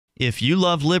If you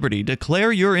love liberty,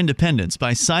 declare your independence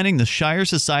by signing the Shire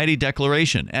Society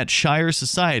Declaration at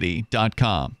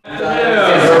shiresociety.com. Calling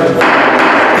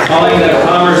the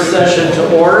Commerce session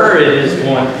to order. It is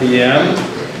 1 p.m.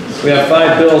 We have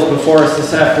 5 bills before us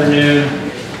this afternoon,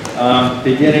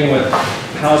 beginning with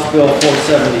House Bill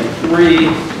 473,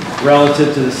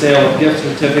 relative to the sale of gift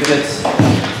certificates.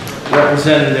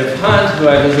 Representative Hunt, who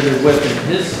I visited with in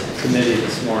his committee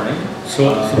this morning.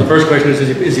 So the first question is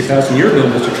he passing your bill,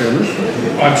 Mr. Chairman?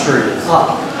 I'm sure he is.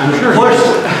 I'm sure. First,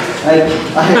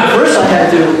 first I had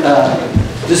to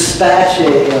dispatch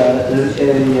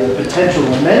a potential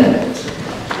amendment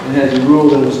and had to rule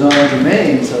that it was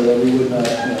non-germane so that we would not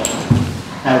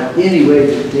have any way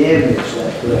to damage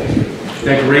that provision.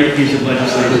 That great piece of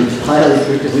legislation. Highly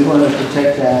effective. We want to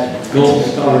protect that. Gold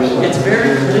star. It's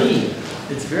very clean.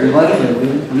 It's very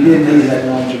clean. We didn't need that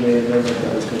non-germane amendment.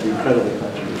 That was going to be incredibly controversial.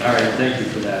 All right, thank you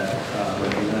for that,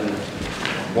 Representative.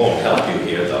 Won't help you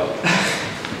here, though.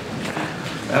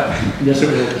 Yes, it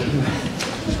will.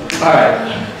 All right.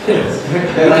 We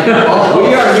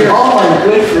are here. All my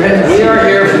good friends. We are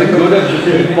here for the good of the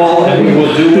people, and we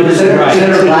will do what is right.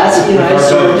 Senator Lasky and I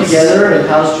served together in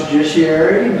House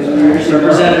Judiciary.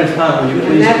 Representative Hunt, will you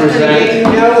please present?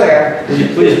 Nowhere. Will you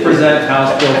please present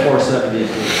House Bill 470?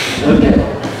 Okay.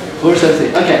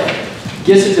 470. Okay.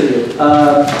 Gift certificate.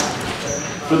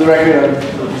 For the record, I'm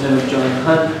Representative John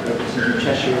Hunt, representing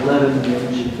Cheshire 11, and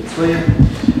Jim Fitzwilliam.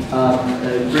 I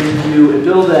bring you a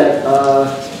bill that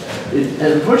it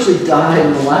unfortunately died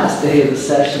on the last day of the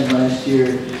session last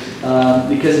year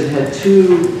because it had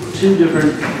two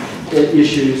different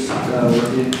issues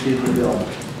in the bill.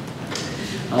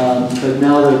 But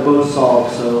now they're both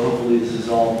solved, so hopefully this is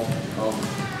all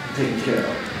taken care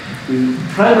of. The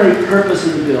primary purpose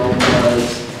of the bill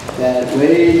was that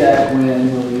way back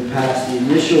when we passed the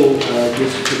initial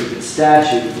gift certificate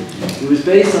statute, it was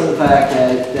based on the fact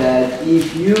that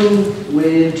if you went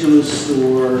into a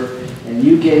store and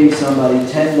you gave somebody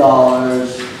 $10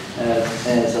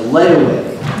 as a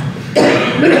layaway,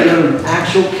 and you gave them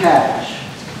actual cash,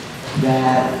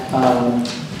 that, and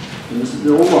this is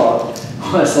the old law,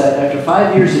 was that after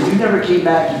 5 years, if you never came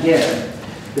back again,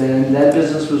 then that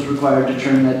business was required to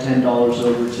turn that $10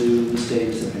 over to the state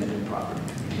as abandoned property.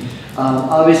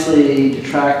 Obviously, to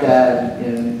track that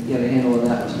and get a handle on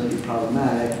that was going to be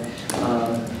problematic.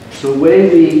 So the way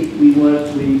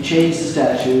we changed the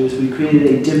statute is we created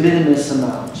a de minimis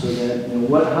amount, so that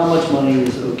how much money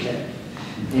is okay,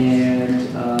 and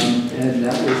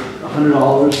that was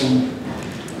 $100. And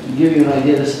to give you an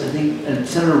idea, I think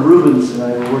Senator Rubens and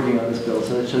I were working on this bill,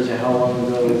 so that shows you how long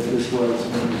ago this was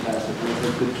when we passed it. It was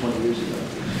a good 20 years ago.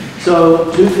 So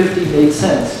 $250 made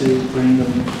sense to bring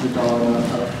the dollar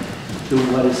amount up to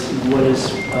what is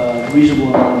reasonable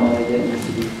amount of money that needs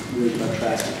to be really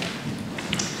attractive.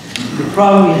 The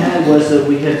problem we had was that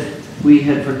we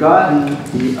had forgotten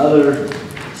the other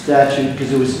statute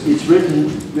because it's written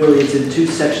really it's in 2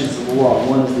 sections of the law.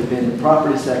 One is the abandoned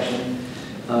property section,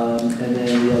 and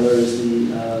then the other is the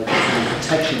Consumer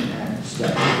Protection Act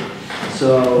statute.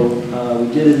 So we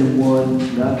did it in one,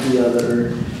 not the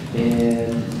other,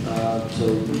 and so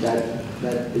that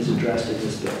is addressed in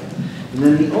this bill. And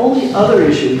then the only other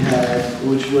issue we had,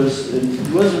 which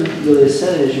wasn't really a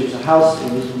Senate issue, it was a House,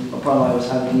 it was a problem I was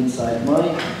having inside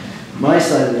my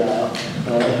side of the aisle, the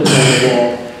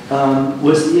wall,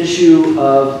 was the issue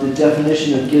of the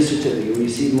definition of gift certificate, where you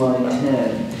see line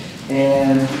 10.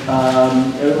 And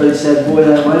everybody said, boy,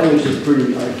 that language is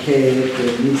pretty archaic,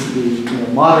 it needs to be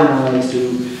modernized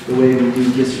to the way we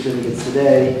do gift certificates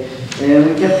today. And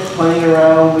we kept playing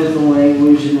around with the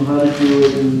language and how to do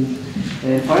it,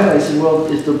 and finally I said, well,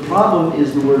 if the problem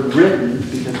is the word written,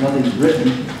 because nothing's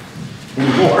written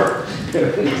anymore,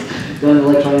 everything's done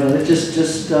electronically,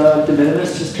 just de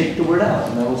minimis, just take the word out,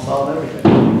 and that will solve everything.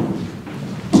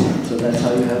 So that's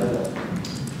how you have that.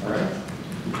 All right.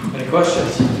 Any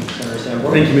questions?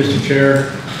 Thank you, Mr. Chair.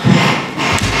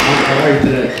 How are you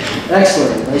today?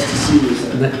 Excellent. Nice to see you,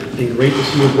 sir. And great to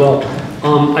see you as well.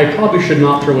 I probably should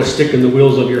not throw a stick in the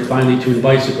wheels of your finely tuned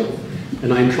bicycle,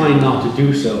 and I'm trying not to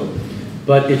do so.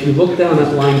 But if you look down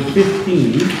at line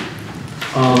 15,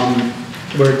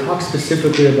 where it talks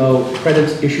specifically about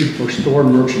credits issued for store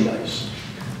merchandise,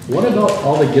 what about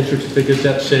all the gift certificates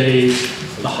that say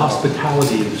the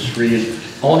hospitality industry and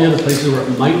all the other places where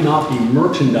it might not be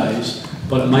merchandise,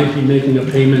 but it might be making a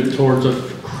payment towards a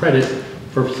credit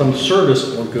for some service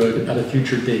or good at a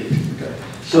future date? Okay.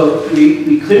 So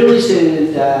we clearly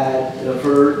stated that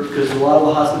because a lot of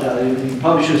the hospitality, you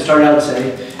probably should have started out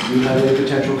saying you have a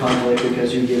potential conflict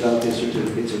because you give out gift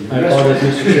certificates. I apologize,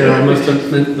 Mr. Chair. I must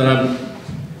have meant that I'm,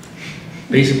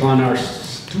 based upon our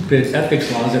stupid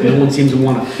ethics laws that no one seems to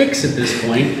want to fix at this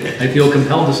point, I feel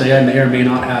compelled to say I may or may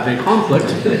not have a conflict,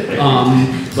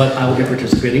 but I will be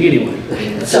participating anyway.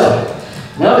 So,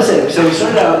 now I say, so we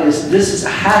started out is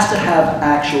has to have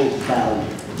actual value.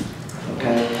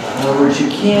 Okay? In other words, you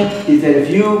can't, if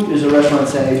you, as a restaurant,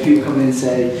 say, if people come in and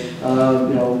say,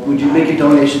 would you make a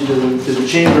donation to the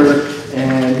chamber,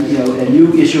 and and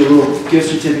you issue a little gift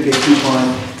certificate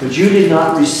coupon, but you did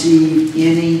not receive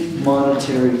any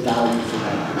monetary value for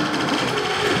that.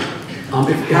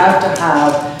 You have to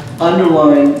have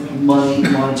underlying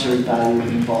monetary value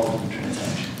involved in the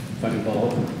transaction. If I can follow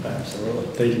up. Absolutely.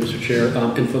 Thank you, Mr. Chair.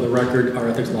 And for the record, our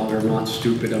ethics laws are not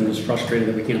stupid. I'm just frustrated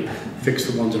that we can't fix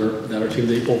the ones that are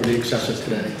seemingly overly excessive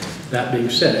today. That being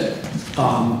said,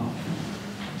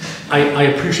 I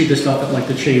appreciate the stuff at like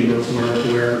the chamber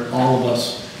where all of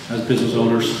us as business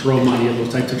owners throw money at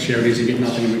those types of charities and get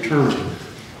nothing in return.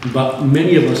 But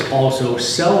many of us also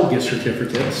sell gift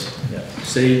certificates,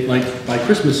 say like by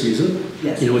Christmas season.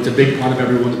 Yes. It's a big part of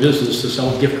everyone's business to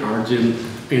sell gift cards and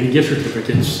gift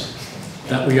certificates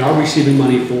that we are receiving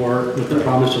money for with the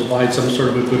promise to provide some sort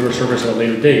of a good or service at a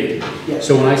later date. Yes.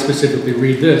 So when I specifically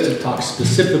read this, it talks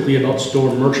specifically about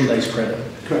store merchandise credit.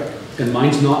 Correct. And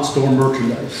mine's not store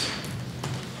merchandise.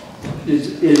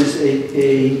 It is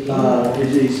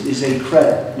a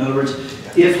credit. In other words,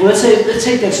 if let's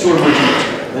take that store merchandise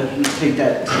credit. Let's take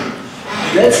that.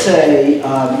 Let's say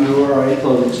you are a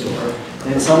clothing store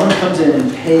and someone comes in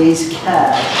and pays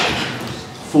cash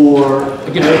for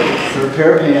a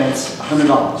pair of pants,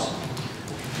 $100.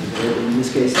 In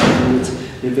this case, it's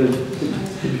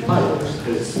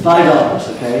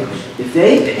 $5. Okay, if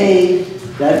they pay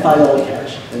that $5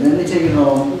 cash and then they take it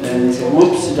home and they say,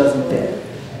 "Whoops, it doesn't fit,"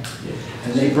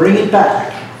 and they bring it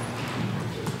back,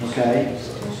 okay,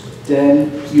 then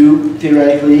you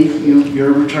theoretically,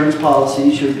 your returns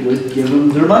policy would give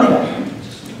them their money back,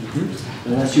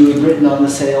 unless you had written on the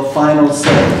sale final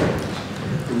sale.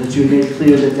 That you made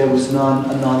clear that there was a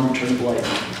non-returnable item.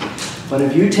 But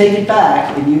if you take it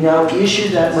back and you now issue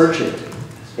that merchant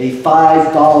a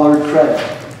 $5 credit,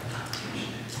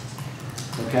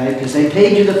 okay, because they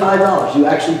paid you the $5, you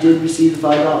actually did receive the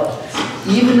 $5.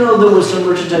 Even though there was some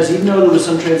merchandise, even though there was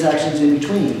some transactions in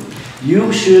between,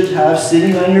 you should have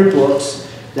sitting on your books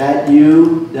that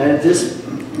if this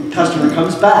customer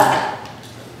comes back,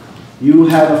 you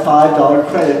have a $5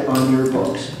 credit on your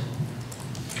books.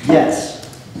 Yes.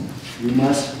 You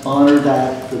must honor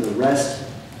that for the rest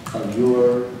of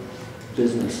your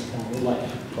business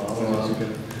life.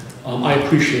 I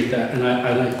appreciate that, and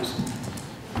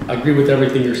I agree with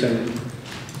everything you're saying.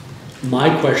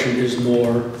 My question is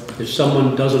more, if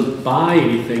someone doesn't buy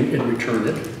anything and return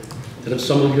it, that if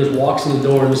someone just walks in the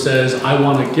door and says, "I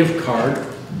want a gift card,"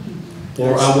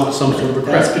 or "I want some sort of a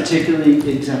credit." That's particularly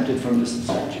exempted from this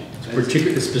statute.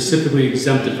 It's specifically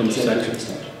exempted from the section.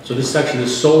 So this section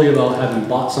is solely about having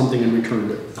bought something and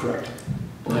returned it. Correct.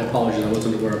 My apologies, I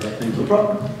wasn't aware of that. Thank you. No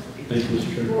problem. Thank you,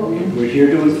 Mr. Chair. We're here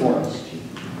to inform.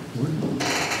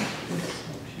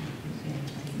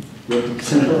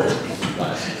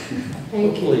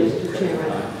 Thank you, Mr. Chairman.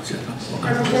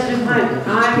 Representative Hunt,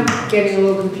 I'm getting a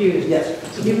little confused. Yes.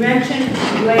 You mentioned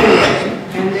layaway,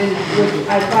 and then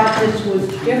I thought this was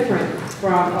different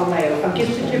from a layaway. A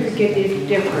gift certificate is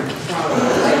different from a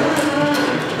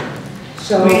layaway.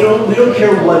 So We don't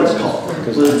care what it's called,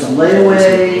 whether it's a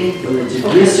layaway, whether it's a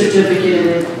gift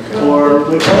certificate, or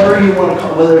whatever you want to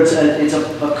call it, whether it's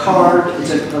a card,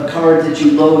 it's a card that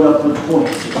you load up with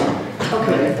points.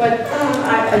 okay, but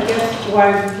I guess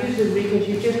why I'm confused is because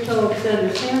you just told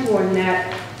Senator Sanborn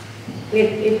that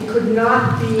it could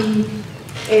not be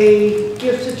a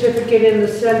gift certificate in the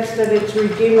sense that it's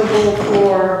redeemable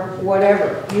for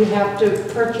whatever. You have to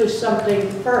purchase something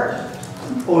first.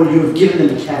 Or you've given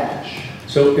them cash.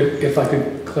 So if I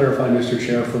could clarify, Mr.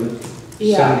 Chair, for the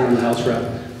Senator and the House Rep,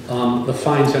 the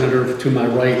fine senator to my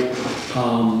right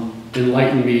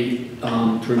enlightened me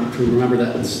to remember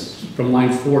that it's from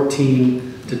line 14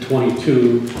 to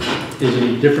 22 is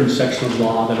a different section of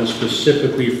law that is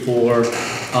specifically for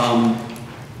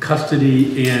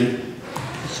custody and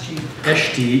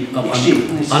of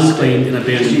unclaimed and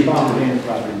abandoned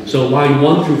property. So line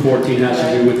 1 through 14 has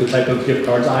to do with the type of gift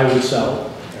cards I would sell.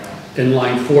 And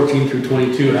line 14 through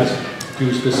 22 has to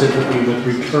do specifically with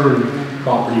return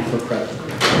property for credit.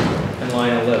 And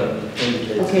line 11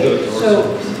 indicates Okay, goods or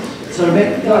so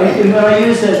when I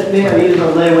use that, maybe I use a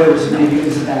layaway was maybe a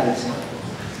bad example.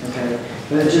 Okay,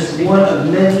 but it's just one of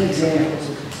many examples.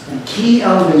 The key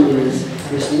element is,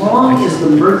 as long as the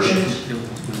merchant,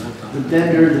 the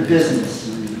vendor, the business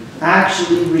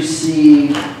actually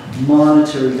receive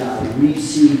monetary value,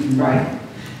 receive money.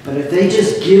 But if they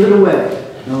just give it away,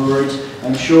 In other words,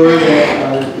 I'm sure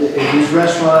that if his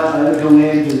restaurant, I would go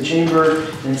into the chamber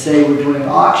and say, we're doing an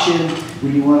auction,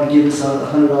 would you want to give us a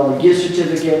 $100 gift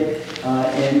certificate?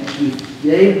 And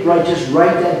they just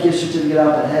write that gift certificate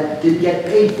out, but didn't get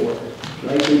paid for it,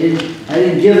 right? I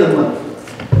didn't give them money for it.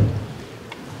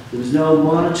 There was no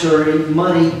monetary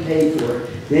money paid for it.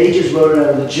 They just wrote it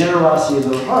out of the generosity of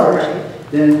their heart.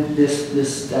 Then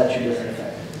this statute doesn't affect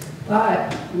it.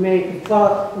 But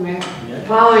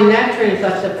following that train of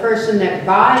thought, the person that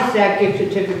buys that gift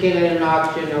certificate at an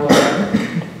auction or whatever,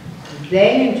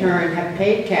 they in turn have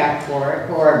paid cash for it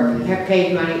or have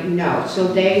paid money. No, so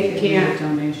they can't.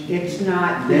 It's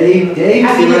not. They I mean,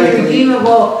 it's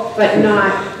redeemable, but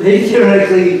not. They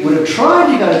theoretically would have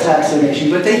tried to get a tax donation,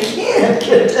 but they can't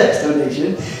get a tax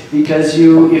donation because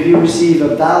if you receive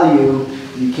a value,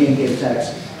 you can't get a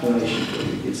tax donation.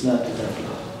 It's not deductible.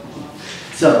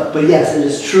 So, but yes, it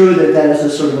is true that is a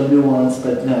sort of a nuance,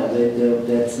 but no,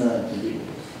 that's not redeemable.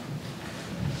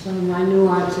 So my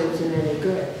nuance isn't any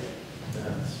good.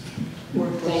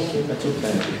 Thank you. That's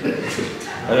okay.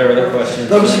 Are there other questions?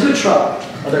 That was a good try.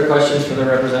 Other questions for the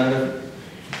representative?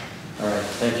 All right,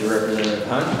 thank you, Representative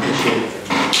Hunt. Appreciate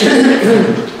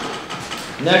it.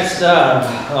 Next up,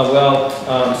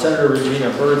 Senator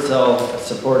Regina Birdsell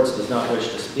supports, does not wish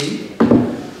to speak.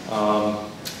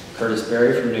 Curtis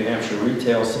Berry from New Hampshire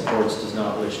Retail supports, does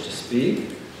not wish to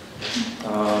speak.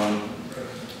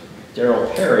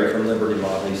 Darryl Perry from Liberty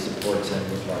Lobby supports and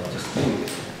would like to speak.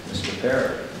 Mr.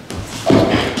 Perry.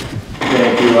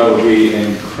 Thank you. I will be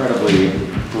incredibly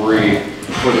brief.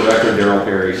 For the record, Darryl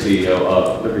Perry, CEO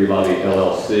of Liberty Lobby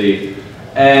LLC.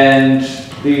 And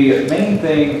the main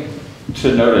thing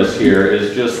to notice here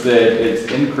is just that it's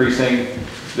increasing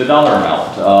the dollar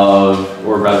amount of,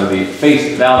 or rather the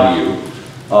face value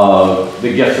of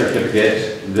the gift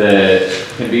certificate that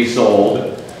can be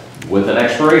sold with an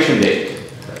expiration date.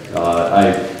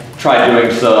 I tried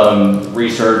doing some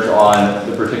research on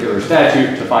the particular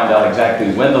statute to find out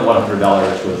exactly when the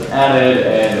 $100 was added,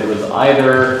 and it was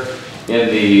either in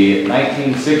the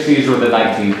 1960s or the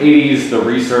 1980s. The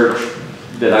research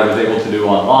that I was able to do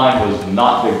online was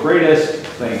not the greatest.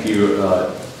 Thank you,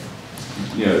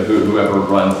 whoever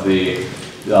runs the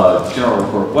General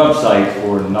Report website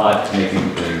for not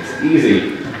making things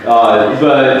easy. But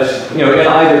in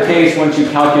either case, once you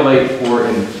calculate for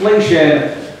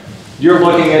inflation, you're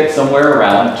looking at somewhere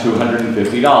around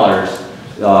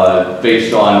 $250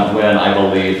 based on when I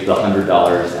believe the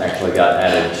 $100 actually got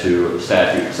added to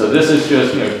statute. So this is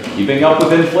just keeping up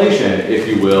with inflation, if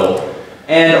you will.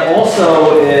 And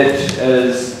also it,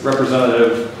 as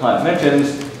Representative Hunt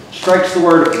mentions, strikes the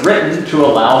word written to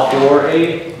allow for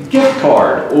a gift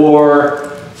card or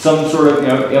some sort of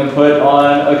input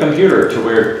on a computer to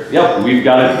where, yep, we've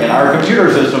got it in our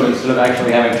computer system instead of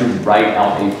actually having to write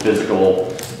out a physical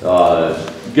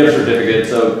gift certificate.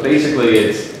 So basically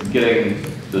it's getting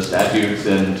the statutes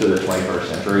into the 21st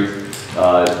century.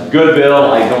 Good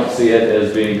bill. I don't see it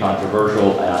as being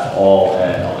controversial at all,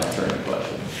 and I'll answer any questions.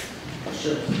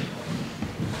 Sure.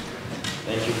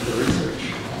 Thank you for the research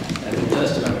and the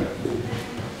testimony.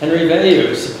 Henry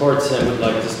Vayu supports and would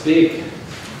like to speak.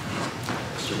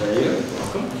 Mr. Vayu,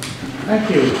 welcome. Thank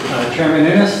you, Chairman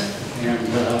Innes and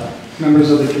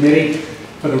members of the committee.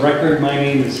 For the record, my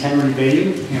name is Henry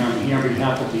Vayu, and I'm here on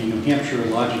behalf of the New Hampshire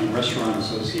Lodging and Restaurant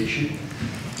Association.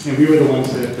 And we were the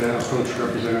ones that approached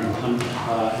Representative Hunt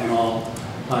and all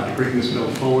to bring this bill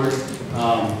forward.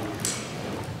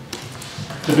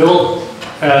 The bill,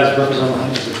 as Representative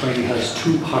Hunt is explaining, has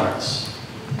two parts.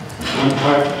 One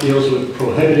part deals with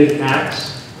prohibited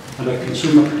acts under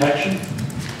consumer protection,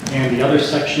 and the other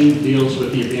section deals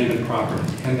with the abandoned property.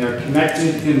 And they're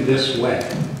connected in this way.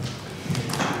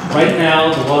 Right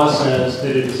now, the law says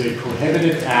that it is a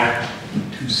prohibited act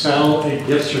to sell a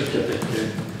gift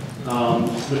certificate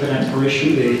with an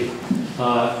expiration date.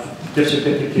 Gift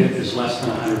certificate is less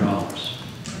than $100.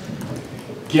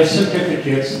 Gift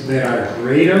certificates that are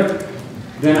greater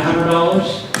than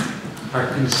 $100 are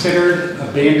considered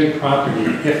abandoned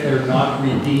property if they're not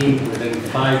redeemed within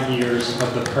 5 years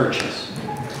of the purchase.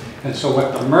 And so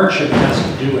what the merchant has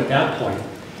to do at that point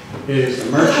is the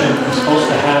merchant is supposed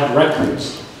to have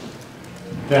records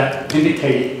that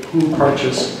indicate who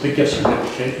purchased the gift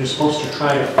certificate. You're supposed to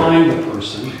try to find the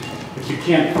person. If you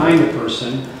can't find the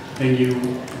person, then you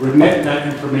remit that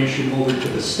information over to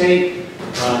the state,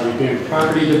 the Abandoned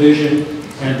Property Division,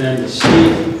 and then the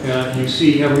state, you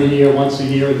see every year, once a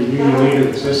year, the union leader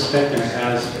is this thick and it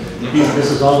has,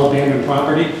 this is all abandoned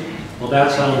property. Well,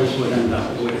 that's how this would end up.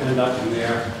 It would end up in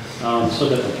there so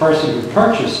that the person who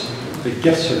purchased the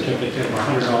gift certificate of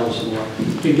 $100 or more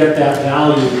can get that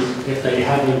value if they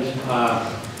haven't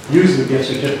use the gift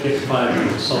certificate to buy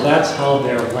goods. So that's how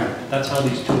they're linked. That's how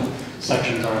these two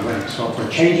sections are linked. So if we're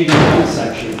changing in one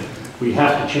section, we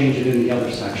have to change it in the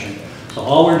other section. So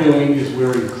all we're doing is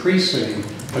we're increasing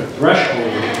the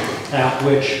threshold at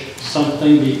which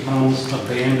something becomes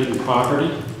abandoned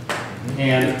property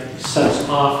and sets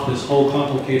off this whole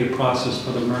complicated process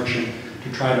for the merchant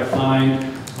to try to find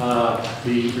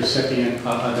the recipient,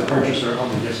 the purchaser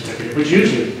of the gift certificate, which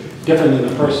is usually different than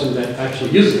the person that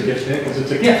actually uses the gift certificate because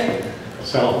it's a gift.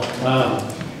 So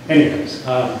anyways,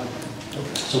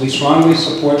 so we strongly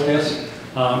support this.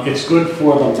 It's good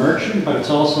for the merchant, but it's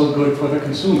also good for the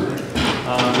consumer.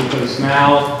 Because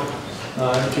now,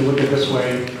 if you look at it this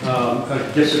way,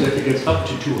 a gift certificate up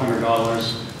to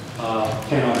 $200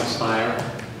 cannot expire.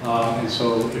 And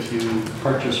so if you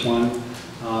purchase one,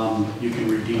 you can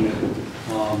redeem it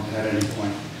at any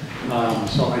point.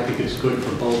 So I think it's good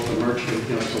for both the merchant,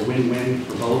 it's a win-win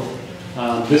for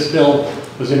both. This bill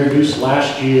was introduced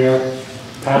last year,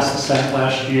 passed the Senate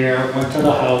last year, went to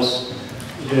the House.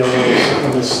 There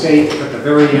was a mistake at the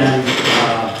very end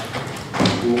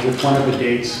with one of the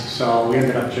dates, so we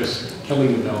ended up just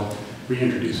killing the bill,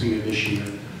 reintroducing it this year.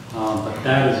 But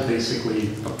that is basically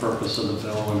the purpose of the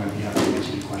bill, and I'd be happy to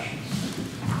answer any questions.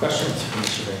 Questions from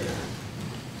Mr. Baker?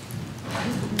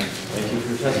 Thank you for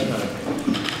your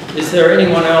testimony. Is there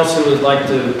anyone else who would like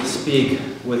to speak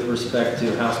with respect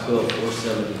to House Bill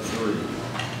 473?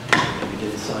 Maybe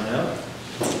get a sign out.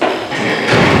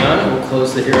 None, we'll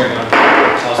close the hearing on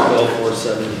House Bill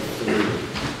 473.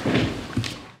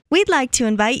 We'd like to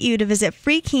invite you to visit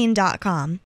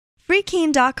freekeen.com.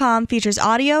 Freekeen.com features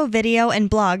audio, video, and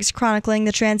blogs chronicling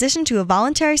the transition to a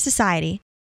voluntary society.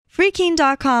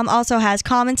 Freekeen.com also has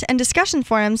comments and discussion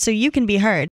forums so you can be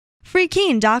heard.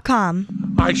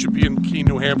 Freekeen.com. I should be in Keene,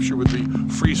 New Hampshire with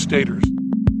the Free Staters.